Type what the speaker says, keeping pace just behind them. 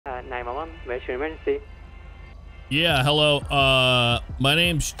911, where's your emergency? Yeah, hello. My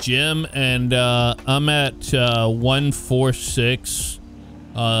name's Jim, and I'm at 146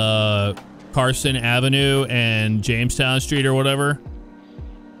 Carson Avenue and Jamestown Street or whatever.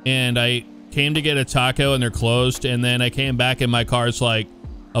 And I came to get a taco and they're closed, and then I came back and my car's like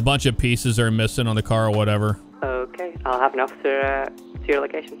a bunch of pieces are missing on the car or whatever. Okay, I'll have an officer to your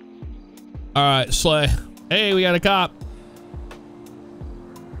location. All right, Slay. Hey, we got a cop.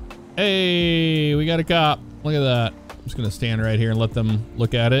 Hey, we got a cop. Look at that. I'm just gonna stand right here and let them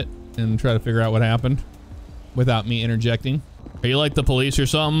look at it and try to figure out what happened without me interjecting. Are you like the police or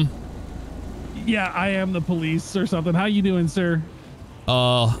something? Yeah, I am the police or something. How you doing, sir?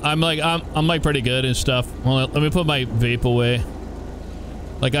 I'm like pretty good and stuff. Well, let me put my vape away.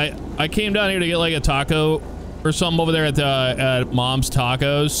 Like I came down here to get like a taco or something over there at Mom's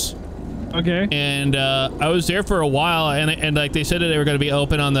Tacos. Okay. And I was there for a while, and like they said that they were going to be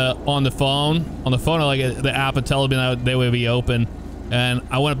open on the phone, like the app would tell me that they would be open, and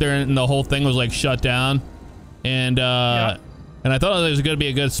I went up there and the whole thing was like shut down, and yeah. And I thought it was going to be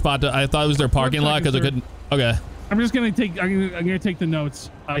a good spot I thought it was their parking lot because I couldn't. Okay. I'm gonna take the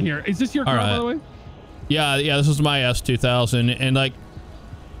notes here. Is this your car, by the way? Yeah, this was my S2000, and like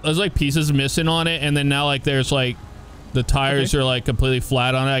there's like pieces missing on it, and then now like there's like the tires are like completely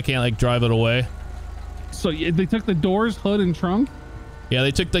flat on it. I can't like drive it away. So they took the doors, hood, and trunk? Yeah,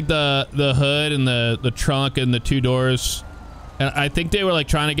 they took like the hood and the trunk and the two doors, and I think they were like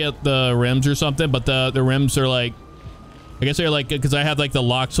trying to get the rims or something, but the rims are like, I guess they're like, because I have like the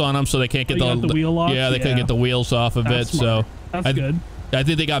locks on them, so they can't get the wheel locks. Yeah, they couldn't get the wheels off of it. Smart. So that's good. I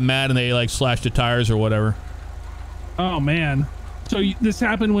think they got mad and they like slashed the tires or whatever. Oh man! So this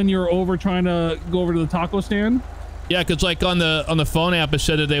happened when you were over trying to go over to the taco stand? Yeah, because like on the phone app it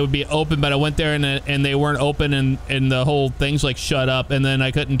said that they would be open, but I went there and they weren't open, and the whole thing's like shut up, and then I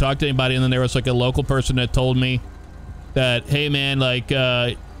couldn't talk to anybody, and then there was like a local person that told me that, hey man, like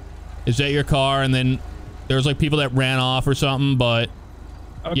is that your car? And then there was like people that ran off or something, but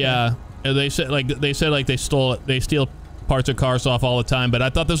yeah, they said like they steal parts of cars off all the time, but I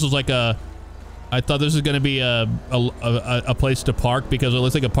thought this was like I thought this was going to be a place to park because it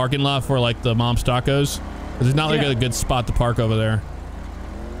looks like a parking lot for like the Mom's Tacos. There's not like a good spot to park over there.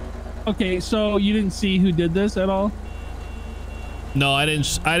 Okay, so you didn't see who did this at all? No, I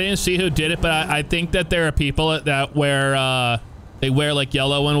didn't see who did it, but I think that there are people that wear they wear like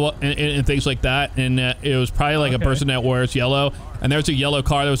yellow and things like that, and it was probably like a person that wears yellow, and there's a yellow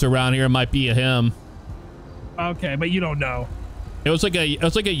car that was around here. It might be him. Okay, but you don't know. It was like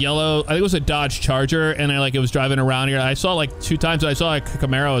a yellow, I think it was a Dodge Charger, and it was driving around here. I saw like 2 times. I saw a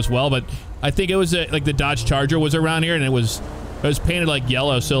Camaro as well, but I think it was like the Dodge Charger was around here, and it was painted like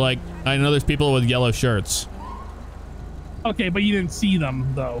yellow. So like I know there's people with yellow shirts. Okay, but you didn't see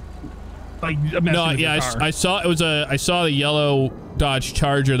them though. Like no, yeah, I saw I saw the yellow Dodge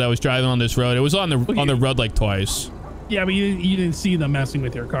Charger that was driving on this road. It was on the road like twice. Yeah, but you didn't see them messing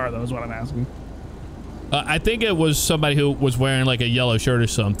with your car though, is what I'm asking. I think it was somebody who was wearing like a yellow shirt or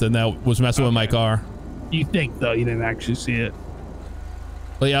something that was messing with my car. You think though? You didn't actually see it.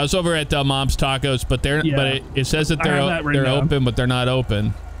 Well, yeah, I was over at Mom's Tacos, but it says that they're open, but they're not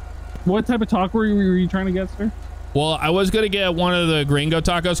open. What type of taco were you trying to get, sir? Well, I was gonna get one of the Gringo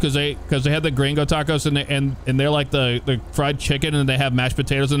tacos because they had the Gringo tacos and they're like the fried chicken, and they have mashed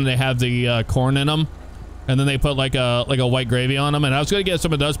potatoes and they have the corn in them, and then they put like a white gravy on them. And I was gonna get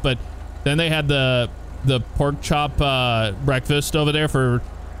some of those, but then they had the pork chop breakfast over there for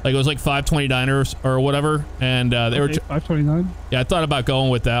like it was like $5.29 or whatever, and they were $5.29. Yeah, I thought about going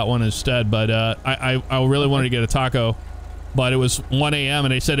with that one instead, but I really wanted to get a taco. But it was 1 a.m.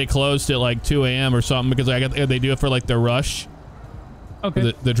 and they said they closed at like 2 a.m. or something because they do it for like the rush.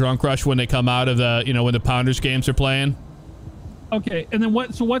 Okay. The drunk rush when they come out of the, when the Pounders games are playing. Okay. And then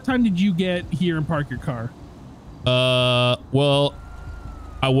what time did you get here and park your car? Well,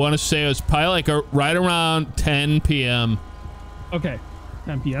 I want to say it was probably like right around 10 p.m. Okay.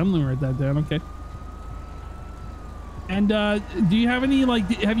 10 p.m. Let me write that down. Okay. And do you have any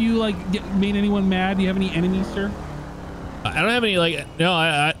have you made anyone mad? Do you have any enemies, sir? I don't have any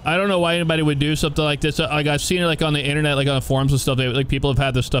I don't know why anybody would do something like this. Like I've seen it like on the internet, like on the forums and stuff. Like people have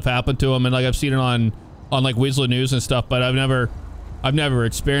had this stuff happen to them, and like I've seen it on like Weasel News and stuff. But I've never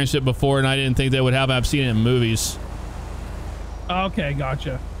experienced it before, and I didn't think that would happen. I've seen it in movies. Okay,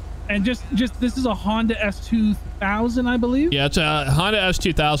 gotcha. And just this is a Honda S2000, I believe. Yeah, it's a Honda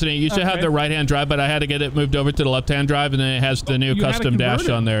S2000. It used to have the right-hand drive, but I had to get it moved over to the left-hand drive, and then it has the new custom dash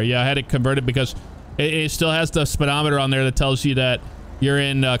on there. Yeah, I had it converted because it still has the speedometer on there that tells you that you're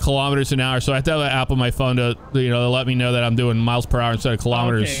in kilometers an hour. So I have to have an app on my phone to let me know that I'm doing miles per hour instead of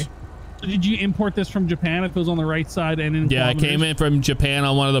kilometers. Okay. So did you import this from Japan if it was on the right side and in Yeah, I came in from Japan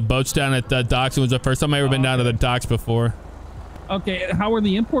on one of the boats down at the docks. It was the first time I ever been down to the docks before. Okay, how are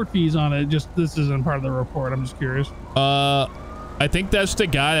the import fees on it? Just this isn't part of the report. I'm just curious. I think that's the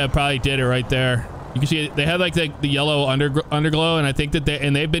guy that probably did it right there. You can see they had like the yellow underglow, and I think that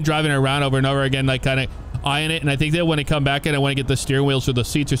they've been driving around over and over again, like kind of eyeing it. And I think that when they come back in, I want to get the steering wheels or the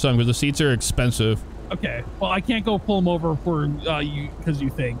seats or something because the seats are expensive. Okay, well I can't go pull them over for you because you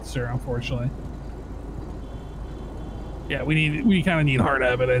think, sir. Unfortunately. Yeah, we kind of need hard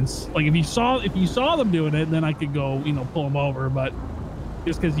evidence. Like if you saw them doing it, then I could go pull them over. But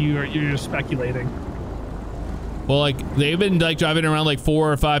just because you're just speculating. Well, like they've been like driving around like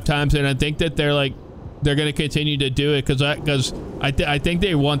 4 or 5 times, and I think that they're going to continue to do it because I think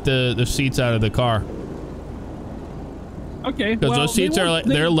they want the seats out of the car. Okay, because those seats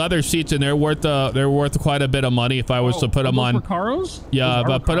they're leather seats and they're worth quite a bit of money if I was to put them on. Caros? Yeah,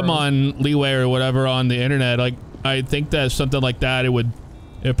 but put them on Leeway or whatever on the internet. Like I think that something like that it'd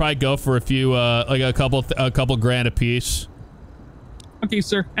probably go for a few like a couple grand a piece. Okay,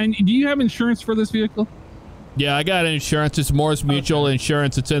 sir. And do you have insurance for this vehicle? Yeah, I got insurance. It's Morris Mutual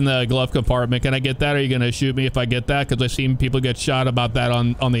Insurance. It's in the glove compartment. Can I get that? Or are you going to shoot me if I get that? Because I've seen people get shot about that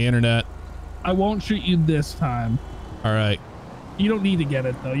on the internet. I won't shoot you this time. All right. You don't need to get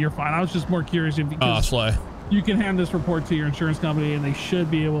it, though. You're fine. I was just more curious if you can hand this report to your insurance company, and they should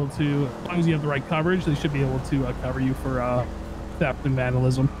be able to, as long as you have the right coverage, they should be able to cover you for theft and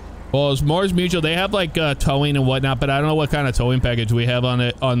vandalism. Well, it's Morris Mutual. They have like towing and whatnot, but I don't know what kind of towing package we have on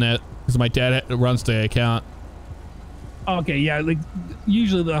that because my dad runs the account. Okay, yeah, like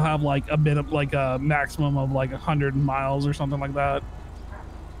usually they'll have like a bit of like a maximum of like 100 miles or something like that.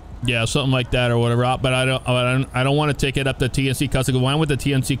 Yeah, something like that or whatever. But I don't want to take it up to TNC Customs. When I went to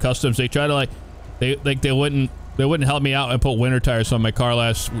TNC Customs, they try to they wouldn't help me out and put winter tires on my car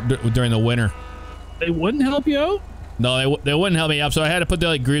during the winter. They wouldn't help you out? No, they wouldn't help me out. So I had to put the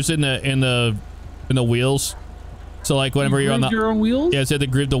like grooves in the wheels. So like whenever you're on your own wheels? Yeah, so they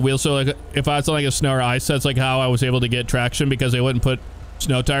groove the wheels. So like if I was on like a snow or ice, that's like how I was able to get traction because they wouldn't put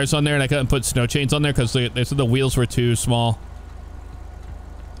snow tires on there and I couldn't put snow chains on there because they said the wheels were too small.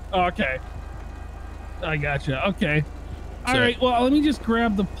 Okay. I gotcha. Okay. All right. Well, let me just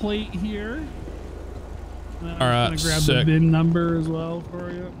grab the plate here. All right. I'm gonna grab the VIN number as well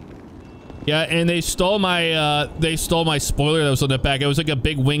for you. Yeah, and they stole my spoiler that was on the back. It was like a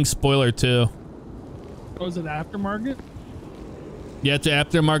big wing spoiler too. Was it aftermarket? Yeah, it's an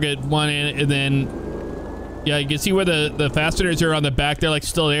aftermarket one, and then yeah, you can see where the fasteners are on the back. They're like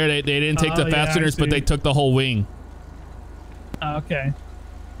still there. They didn't take the fasteners, but they took the whole wing. Okay,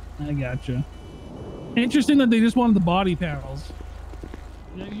 I gotcha. Interesting that they just wanted the body panels.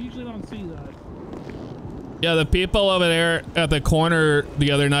 Yeah, you usually don't see that. Yeah, the people over there at the corner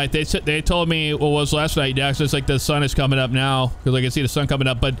the other night, they told me what was last night. Yeah, it's like the sun is coming up now because I can see the sun coming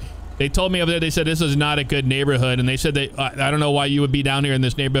up, but. They told me over there, they said this is not a good neighborhood, and they said I don't know why you would be down here in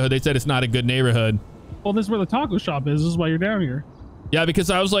this neighborhood. They said it's not a good neighborhood. Well, this is where the taco shop is. This is why you're down here. Yeah, because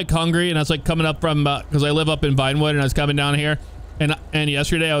I was like hungry, and I was like coming up from because I live up in Vinewood, and I was coming down here, and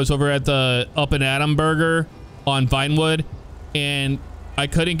yesterday I was over at the Up and Adam Burger on Vinewood, and I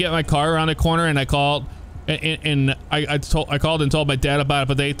couldn't get my car around the corner, and I called, and I called and told my dad about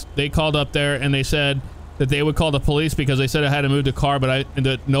it, but they called up there and they said that they would call the police because they said I had to move the car, but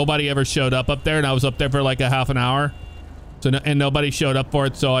nobody ever showed up there, and I was up there for like a half an hour, and nobody showed up for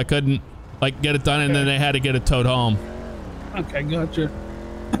it, so I couldn't like get it done, and then they had to get it towed home. Okay, gotcha.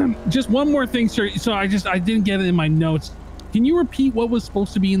 Just one more thing, sir. So I didn't get it in my notes. Can you repeat what was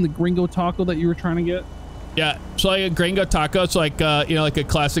supposed to be in the gringo taco that you were trying to get? Yeah, so like a gringo taco, it's like like a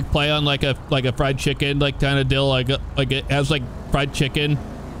classic play on like a fried chicken like kind of deal, like it has like fried chicken.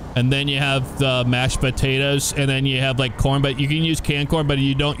 And then you have the mashed potatoes, and then you have like corn, but you can use canned corn, but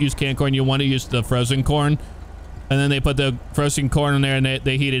you don't use canned corn. You want to use the frozen corn. And then they put the frozen corn in there, and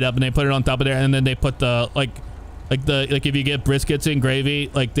they heat it up, and they put it on top of there, and then they put the like if you get briskets and gravy,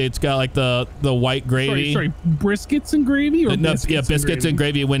 like it's got like the white gravy. Sorry, briskets and gravy, or no, yeah, biscuits and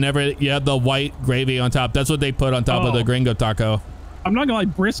gravy. Whenever you have the white gravy on top, that's what they put on top of the gringo taco. I'm not gonna lie,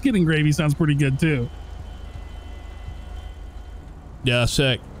 brisket and gravy sounds pretty good too. Yeah,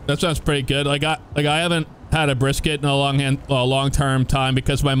 sick. That sounds pretty good. Like I haven't had a brisket in a long-term time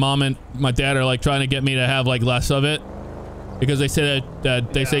because my mom and my dad are like trying to get me to have like less of it because they say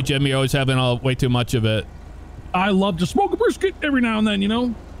that they say, Jim, you're always having way too much of it. I love to smoke a brisket every now and then, you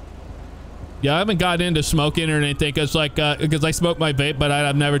know. Yeah, I haven't gotten into smoking or anything because I smoke my vape, but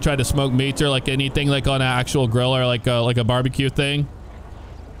I've never tried to smoke meats or like anything like on an actual grill or like a barbecue thing.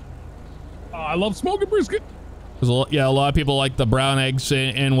 I love smoking brisket. Yeah, a lot of people like the brown eggs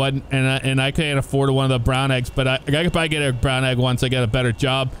and what, and I can't afford one of the brown eggs, but I could probably get a brown egg once I get a better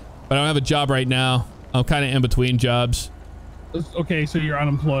job. But I don't have a job right now. I'm kind of in between jobs. Okay, so you're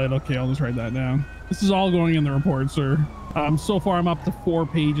unemployed. Okay, I'll just write that down. This is all going in the report, sir. So far I'm up to 4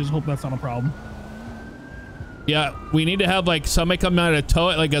 pages. Hope that's not a problem. Yeah, we need to have like somebody come out to tow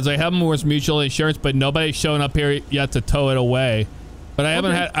it, like as I have Morse Mutual Insurance, but nobody's showing up here yet to tow it away. But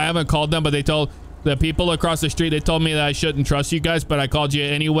I haven't called them, but they told the people across the street, they told me that I shouldn't trust you guys, but I called you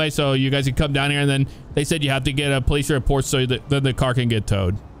anyway, so you guys can come down here, and then they said you have to get a police report so that then the car can get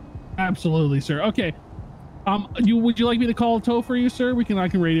towed. Absolutely, sir. Okay. Would you like me to call a tow for you, sir? I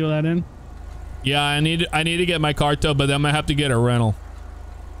can radio that in. Yeah, I need to get my car towed, but then I'm gonna have to get a rental.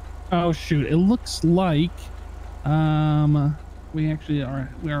 Oh shoot! It looks like we actually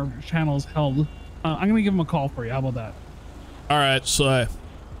our channel is held. I'm gonna give him a call for you. How about that? All right, so.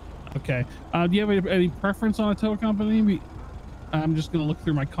 Okay. Do you have any preference on a tow company? I'm just gonna look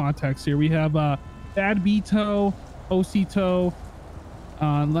through my contacts here. We have Bad B Tow, OC Tow.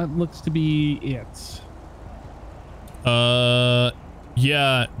 That looks to be it.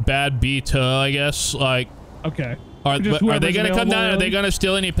 Yeah, Bad B Tow, I guess. Like, okay. Are they gonna come down? Are they gonna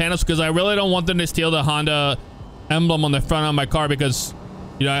steal any panels? Because I really don't want them to steal the Honda emblem on the front of my car, because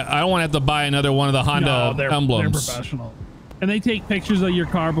you know I don't want to have to buy another one of the Honda emblems. They're professional. And they take pictures of your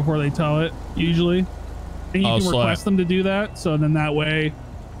car before they tow it, usually. And you can request them to do that. So then that way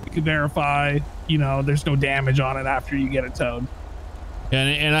you can verify, you know, there's no damage on it after you get it towed.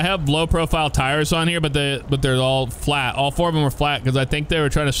 And I have low profile tires on here, but they're all flat. All 4 of them were flat because I think they were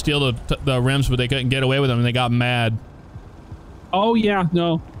trying to steal the rims, but they couldn't get away with them and they got mad. Oh yeah,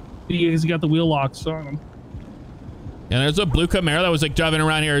 no. Because you got the wheel locks on them. And there's a blue Camaro that was like driving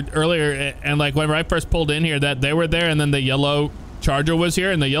around here earlier, and like when I first pulled in here, that they were there, and then the yellow Charger was here,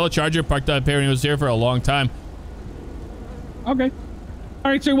 and the yellow Charger parked up here and he was here for a long time. Okay.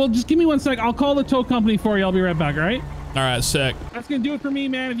 All right, sir. Well, just give me 1 sec. I'll call the tow company for you. I'll be right back. All right. All right, sick. That's gonna do it for me,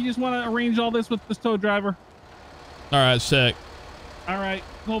 man. If you just want to arrange all this with this tow driver. All right, sick. All right.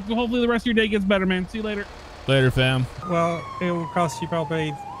 Hopefully the rest of your day gets better, man. See you later. Later, fam. Well, it will cost you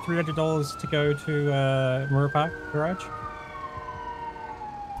probably $300 to go to Mirror Park Garage.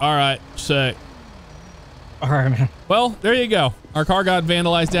 All right, sick. All right, man. Well, there you go. Our car got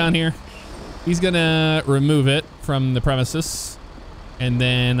vandalized down here. He's gonna remove it from the premises, and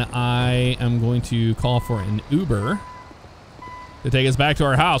then I am going to call for an Uber to take us back to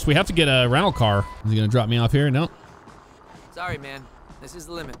our house. We have to get a rental car. Is he gonna drop me off here? No. Sorry, man. This is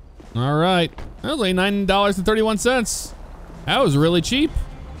the limit. All right. That was like $9.31. That was really cheap.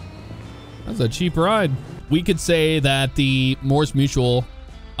 That was a cheap ride. We could say that the Morse Mutual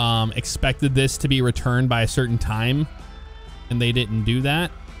expected this to be returned by a certain time, and they didn't do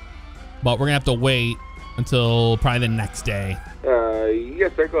that. But we're gonna have to wait until probably the next day.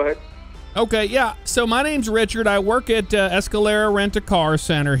 Yes, sir. Go ahead. Okay, yeah. So my name's Richard. I work at Escalera Rent-A-Car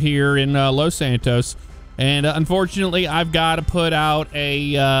Center here in Los Santos, and unfortunately, I've got to put out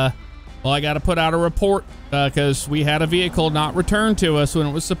a report because we had a vehicle not returned to us when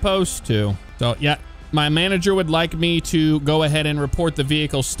it was supposed to. So yeah, my manager would like me to go ahead and report the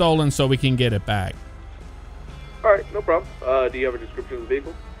vehicle stolen so we can get it back. All right, no problem. Do you have a description of the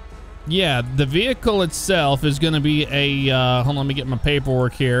vehicle? Yeah, the vehicle itself is going to be a, hold on, let me get my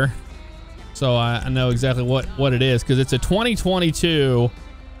paperwork here so I know exactly what it is, because it's a 2022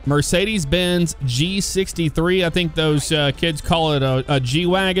 Mercedes-Benz G63. I think those kids call it a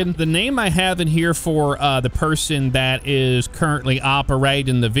G-Wagon. The name I have in here for the person that is currently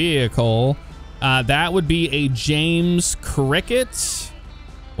operating the vehicle, that would be a James Cricket,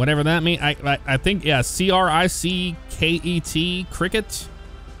 whatever that means. I think, yeah, C-R-I-C-K-E-T, Cricket.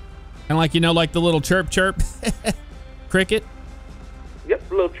 And like, you know, like the little chirp chirp cricket.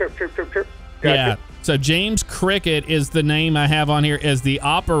 Yep, a little chirp chirp chirp chirp. Gotcha. Yeah. So James Cricket is the name I have on here as the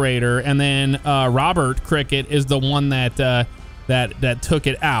operator, and then Robert Cricket is the one that that took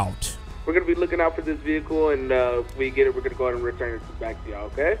it out. We're gonna be looking out for this vehicle, and if we get it, we're gonna go ahead and return it back to y'all.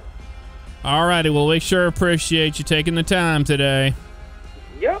 Okay. All righty. Well, we sure appreciate you taking the time today.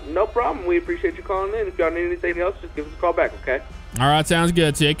 Yep, no problem. We appreciate you calling in. If y'all need anything else, just give us a call back. Okay. All right, sounds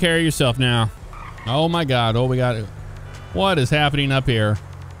good. Take care of yourself now. Oh my God. Oh, we got it. What is happening up here?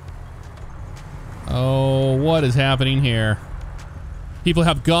 Oh, what is happening here? People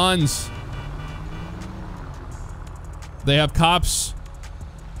have guns. They have cops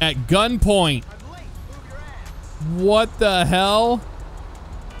at gunpoint. What the hell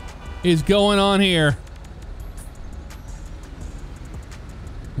is going on here?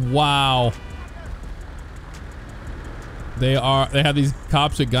 Wow. They have these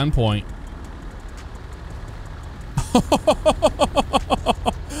cops at gunpoint.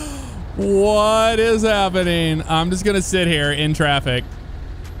 What is happening? I'm just gonna sit here in traffic.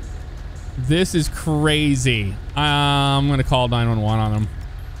 This is crazy. I'm gonna call 911 on them.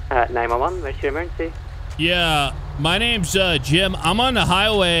 911, where's your emergency? Yeah, my name's Jim. I'm on the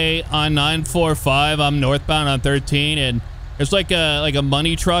highway on 945. I'm northbound on 13, and there's like a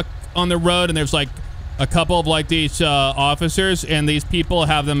money truck on the road, and there's like a couple of like these officers, and these people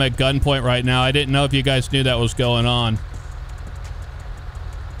have them at gunpoint right now. I didn't know if you guys knew that was going on.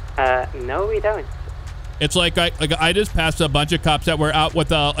 No, we don't. It's like I just passed a bunch of cops that were out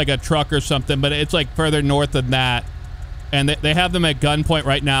with like a truck or something, but it's like further north than that, and they have them at gunpoint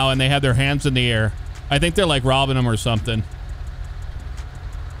right now, and they have their hands in the air. I think they're like robbing them or something.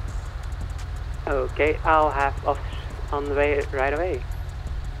 Okay, I'll have officers on the way right away.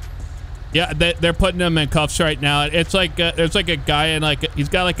 Yeah, they're putting them in cuffs right now. It's like there's like a guy in like he's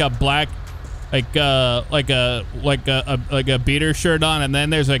got like a black like a beater shirt on, and then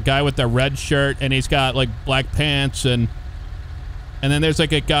there's a guy with a red shirt, and he's got like black pants, and then there's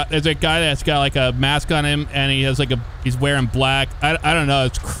like a guy that's got like a mask on him, and he has like he's wearing black. I don't know,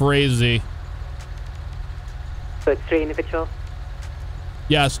 it's crazy. So it's 3 individuals?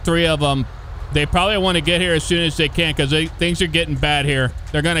 Yes, 3 of them. They probably want to get here as soon as they can because things are getting bad here.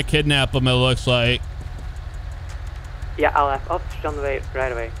 They're gonna kidnap them, it looks like. Yeah, I'll have officers on the way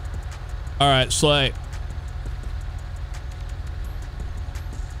right away. All right, Slay.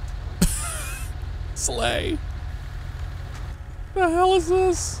 Slay. The hell is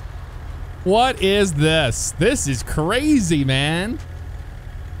this? What is this? This is crazy, man.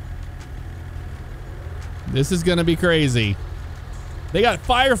 This is gonna be crazy. They got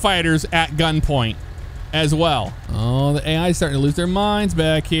firefighters at gunpoint as well. Oh, the AI's starting to lose their minds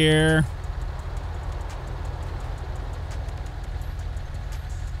back here.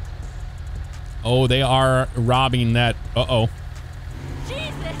 Oh, they are robbing that. Uh-oh.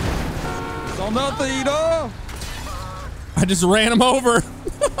 I just ran him over.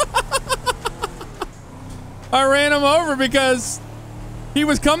 I ran him over because he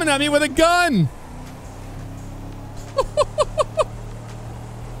was coming at me with a gun.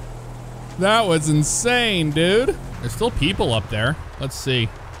 That was insane, dude. There's still people up there. Let's see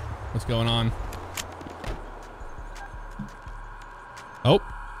what's going on. Oh,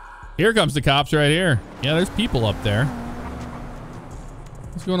 here comes the cops right here. Yeah, there's people up there.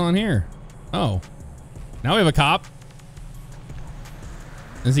 What's going on here? Oh, now we have a cop.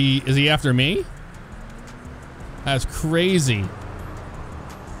 Is he after me? That's crazy.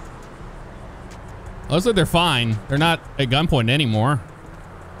 Looks like they're fine. They're not at gunpoint anymore.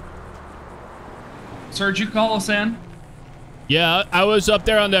 Sir, did you call us in? Yeah, I was up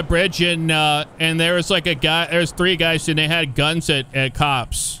there on that bridge, and there was like a guy. There's 3 guys, and they had guns at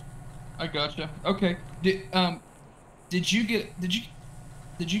cops. I gotcha. Okay. Did you get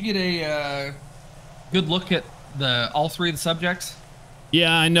a good look at all 3 of the subjects?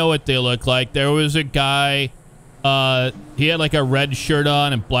 Yeah, I know what they look like. There was a guy. He had like a red shirt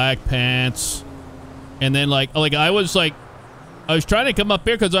on and black pants, and then like I was trying to come up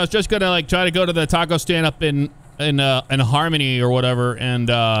here because I was just gonna like try to go to the taco stand up in Harmony or whatever, and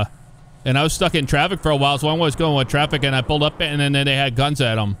I was stuck in traffic for a while, so I was going with traffic, and I pulled up, and then they had guns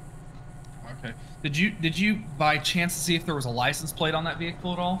at them. Okay. Did you by chance see if there was a license plate on that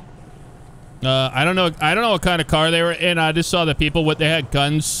vehicle at all? I don't know what kind of car they were in. I just saw the people they had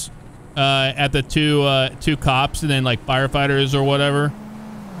guns at the two cops, and then like firefighters or whatever.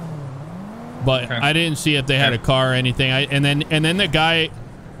 But okay. I didn't see if they had a car or anything. And then the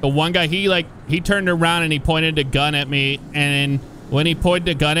one guy, he turned around and he pointed a gun at me. And when he pointed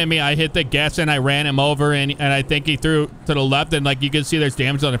the gun at me, I hit the gas and I ran him over. And I think he threw to the left. And like you can see, there's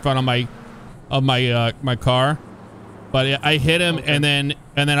damage on the front of my car. But I hit him, okay. and then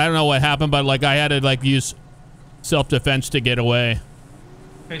I don't know what happened. But like I had to like use self-defense to get away.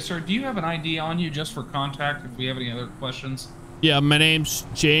 Okay, sir. Do you have an ID on you just for contact if we have any other questions? Yeah, my name's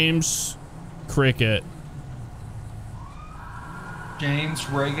James Cricket. James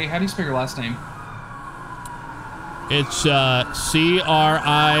Reggae. How do you spell your last name? It's C-R-I-C-K-E-T.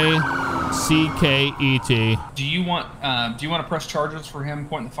 Do you want to press charges for him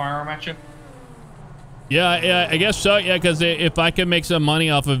pointing the firearm at you? Yeah, I guess so. Yeah, because if I can make some money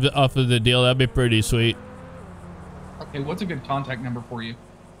off of the deal, that'd be pretty sweet. Okay, what's a good contact number for you?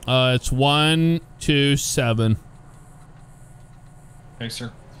 It's 127. Okay,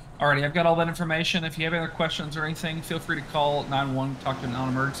 sir. Alrighty, I've got all that information. If you have any other questions or anything, feel free to call 911, talk to a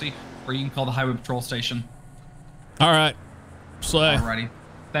non-emergency, or you can call the Highway Patrol Station. All right. Slay. Alrighty.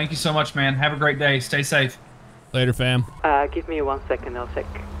 Thank you so much, man. Have a great day. Stay safe. Later, fam. Give me 1 second. I'll check.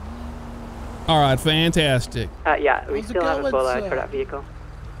 All right, fantastic. Yeah, we still have a bolo out for that vehicle.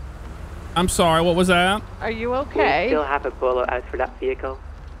 I'm sorry, what was that? Are you okay? We still have a bolo out for that vehicle.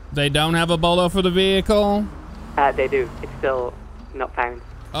 They don't have a bolo for the vehicle? They do. It's still not found.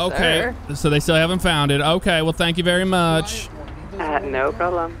 Okay, so they still haven't found it. Okay, well, thank you very much. No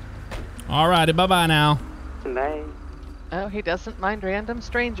problem. All righty, bye-bye now. Bye. Oh, he doesn't mind random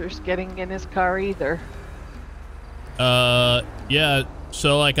strangers getting in his car either. Yeah,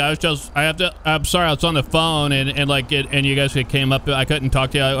 so like I'm sorry, I was on the phone and like and you guys came up, I couldn't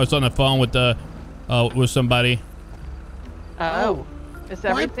talk to you. I was on the phone with with somebody. Oh, is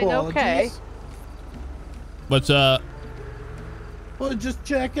everything okay? What's up? Well, just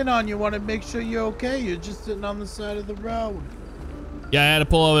checking on you. Want to make sure you're okay. You're just sitting on the side of the road. Yeah, I had to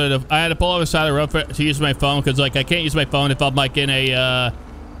pull over the side of the road to use my phone because like I can't use my phone if I'm like in a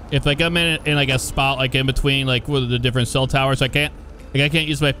if like I'm in like a spot like in between like with the different cell towers. I can't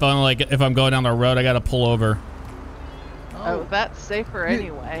use my phone like if I'm going down the road. I gotta pull over. Oh, that's safer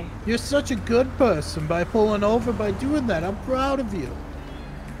anyway. You're such a good person by pulling over, by doing that. I'm proud of you.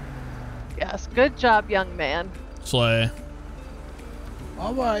 Yes, good job, young man. Slay.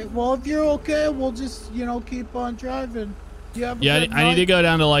 All right. Well, if you're okay, we'll just, you know, keep on driving. Yeah, I need to go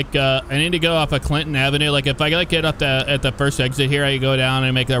down to like I need to go off of Clinton Avenue. Like if I like get up at the first exit here, I go down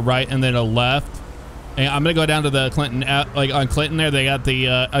and make a right and then a left. And I'm gonna go down to the Clinton, like on Clinton there. They got the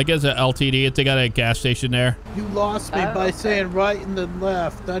I guess a LTD. They got a gas station there. You lost me by saying right and then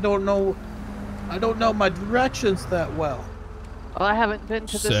left. I don't know my directions that well. Well, I haven't been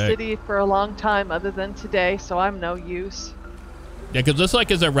to the city for a long time other than today, so I'm no use. Yeah, because this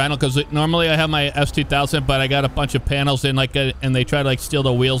like is a rental. Because normally I have my S2000, but I got a bunch of panels in like, and they tried to like steal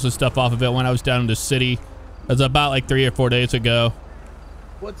the wheels and stuff off of it when I was down in the city. It was about like 3 or 4 days ago.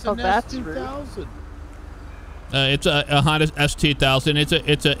 What's an S2000? It's a Honda S2000.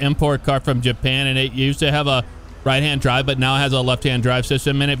 It's an import car from Japan, and it used to have a right-hand drive, but now it has a left-hand drive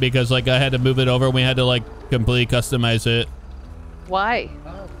system in it because like I had to move it over. We had to like completely customize it. Why?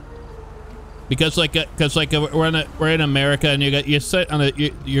 Because we're in America, and you sit on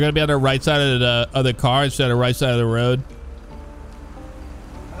you're gonna be on the right side of the car instead of right side of the road.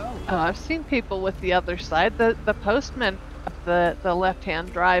 Oh, I've seen people with the other side. The postmen of the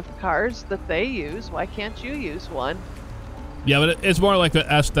left-hand drive cars that they use. Why can't you use one? Yeah, but it's more like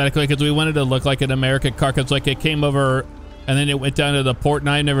aesthetically because we wanted to look like an American car. Because like it came over, and then it went down to the port, and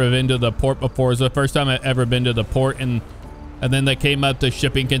I never been to the port before. It was the first time I ever been to the port, and then they came out the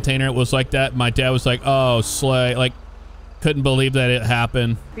shipping container. It was like that. My dad was like, "Oh, slay!" Like, couldn't believe that it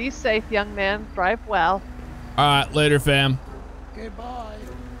happened. Be safe, young man. Drive well. All right, later, fam. Okay, bye.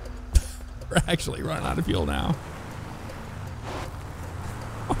 We're actually running out of fuel now.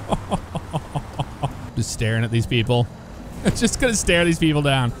 Just staring at these people. I'm just gonna stare these people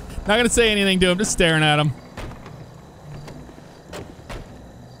down. Not gonna say anything to them. Just staring at them.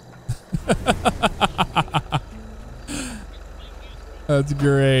 That's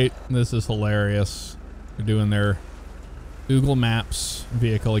great. This is hilarious. They're doing their Google Maps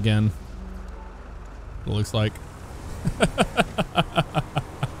vehicle again. It looks like.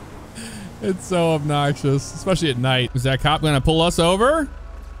 It's so obnoxious, especially at night. Is that cop gonna pull us over?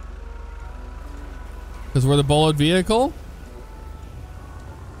 Because we're the bullet vehicle?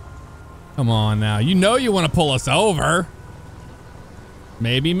 Come on now. You know you want to pull us over.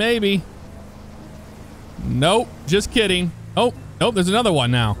 Maybe, maybe. Nope. Just kidding. Oh, nope. There's another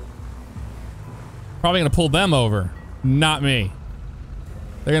one now. Probably going to pull them over. Not me.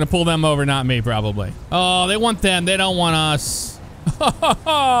 They're going to pull them over, not me, probably. Oh, they want them. They don't want us.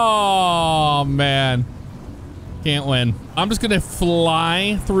 Oh, man. Can't win. I'm just going to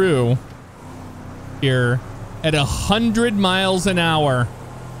fly through here at 100 miles an hour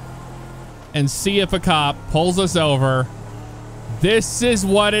and see if a cop pulls us over. This is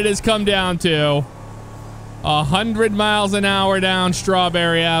what it has come down to. 100 miles an hour down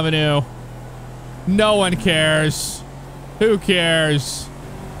Strawberry Avenue. No one cares. Who cares?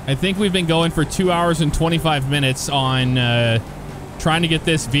 I think we've been going for 2 hours and 25 minutes on trying to get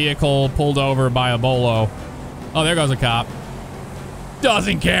this vehicle pulled over by a bolo. Oh, there goes a cop.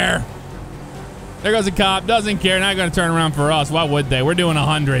 Doesn't care. There goes a cop. Doesn't care. Not going to turn around for us. Why would they? We're doing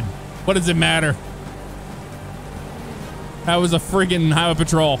 100. What does it matter? That was a friggin' highway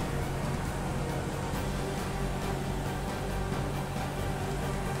patrol.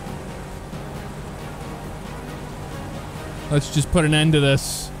 Let's just put an end to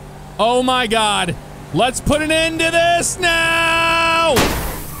this. Oh my God. Let's put an end to this now.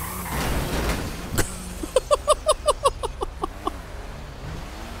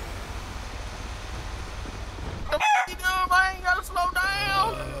 You gotta slow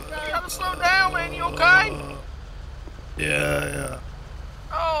down. You gotta slow down.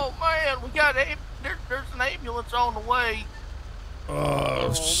 Oh man, we got there's an ambulance on the way.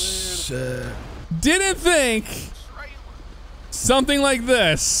 Oh shit. Didn't think something like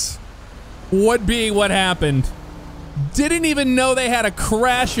this would be what happened. Didn't even know they had a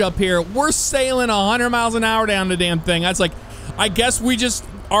crash up here. We're sailing 100 miles an hour down the damn thing. That's like, I guess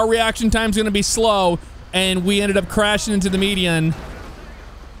our reaction time's gonna be slow, and we ended up crashing into the median,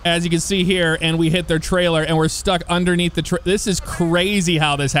 as you can see here, and we hit their trailer, and we're stuck underneath the this is crazy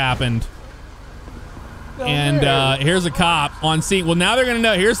how this happened. And here's a cop on scene. Well, now they're gonna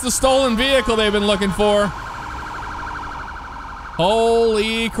know. Here's the stolen vehicle they've been looking for.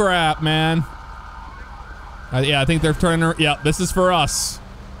 Holy crap, man. Yeah, I think they're turning. Yeah, this is for us.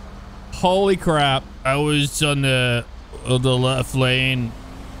 Holy crap! I was on the left lane,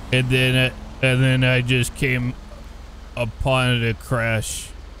 and then I just came upon the crash.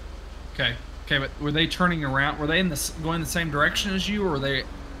 Okay, but were they turning around? Were they going the same direction as you, or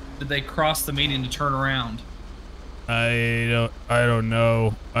did they cross the median to turn around? I don't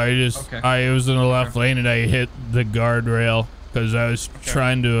know. I was in the left lane and I hit the guardrail because I was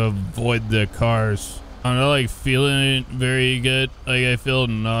trying to avoid the cars. I'm not like feeling very good. Like I feel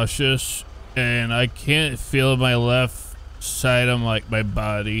nauseous and I can't feel my left side of my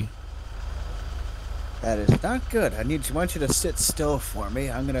body. That is not good. I want you to sit still for me.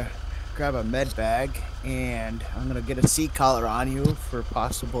 I'm gonna grab a med bag and I'm gonna get a seat collar on you for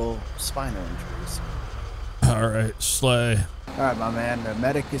possible spinal injuries. All right, Slay. All right, my man. The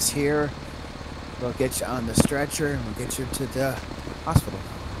medic is here. We'll get you on the stretcher and we'll get you to the hospital.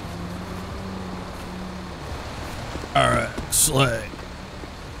 All right, Slay.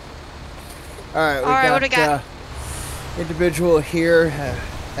 All right, we got individual here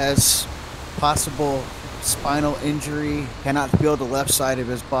has possible spinal injury, cannot feel the left side of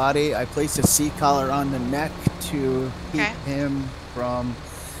his body. I placed a seat collar on the neck to keep him from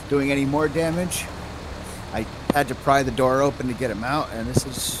doing any more damage. I had to pry the door open to get him out, and this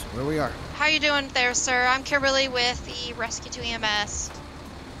is where we are. How you doing there, sir? I'm Kimberly with the Rescue 2 EMS.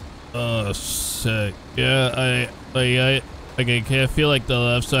 Oh, sick. Yeah, I can't feel like the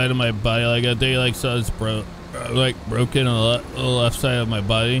left side of my body. Like I think like so it's broken on the left side of my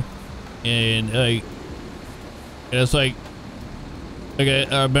body, and it's like I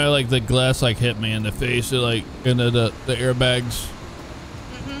remember like the glass like hit me in the face, like into the airbags.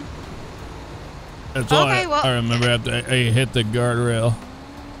 That's all I remember after I hit the guardrail.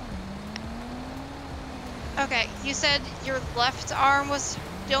 Okay, you said your left arm was.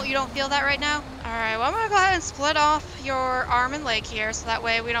 You don't feel that right now? All right, well, I'm gonna go ahead and split off your arm and leg here, so that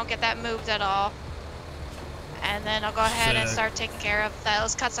way we don't get that moved at all. And then I'll go ahead and start taking care of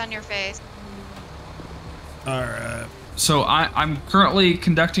those cuts on your face. All right. So I'm currently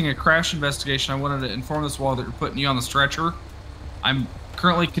conducting a crash investigation. I wanted to inform this while that you're putting you on the stretcher. I'm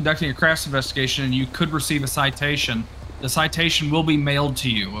currently conducting a crash investigation, and you could receive a citation. The citation will be mailed to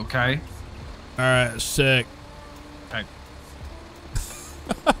you, okay? All right, sick. Okay.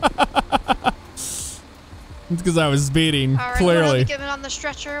 It's because I was speeding, all right, clearly. We'll get him on the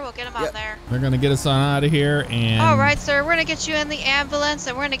stretcher. We'll get him out there. They're going to get us on out of here, and... All right, sir. We're going to get you in the ambulance,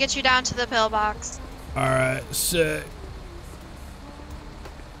 and we're going to get you down to the pillbox. All right, sick.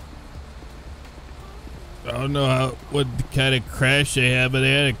 I don't know what kind of crash they had, but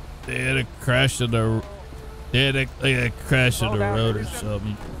they had a crash in the... They had a crash in the road or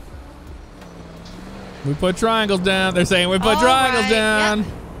something. We put triangles down. They're saying we put triangles down. Yep.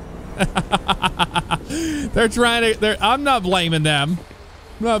 They're trying to. I'm not blaming them.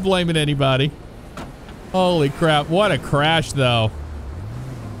 I'm not blaming anybody. Holy crap! What a crash, though.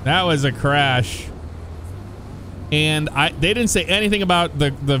 That was a crash. And they didn't say anything about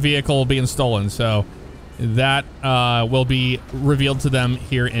the vehicle being stolen, so that will be revealed to them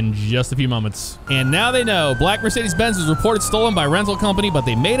here in just a few moments. And now they know black Mercedes-Benz was reported stolen by rental company, but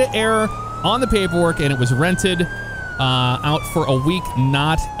they made an error on the paperwork and it was rented out for a week,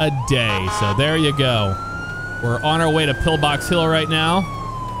 not a day. So there you go. We're on our way to Pillbox Hill right now.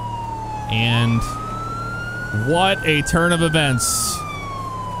 And what a turn of events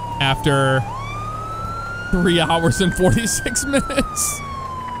after 3 hours and 46 minutes.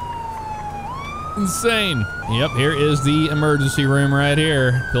 Insane. Yep, here is the emergency room right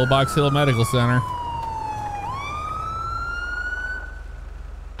here. Pillbox Hill Medical Center.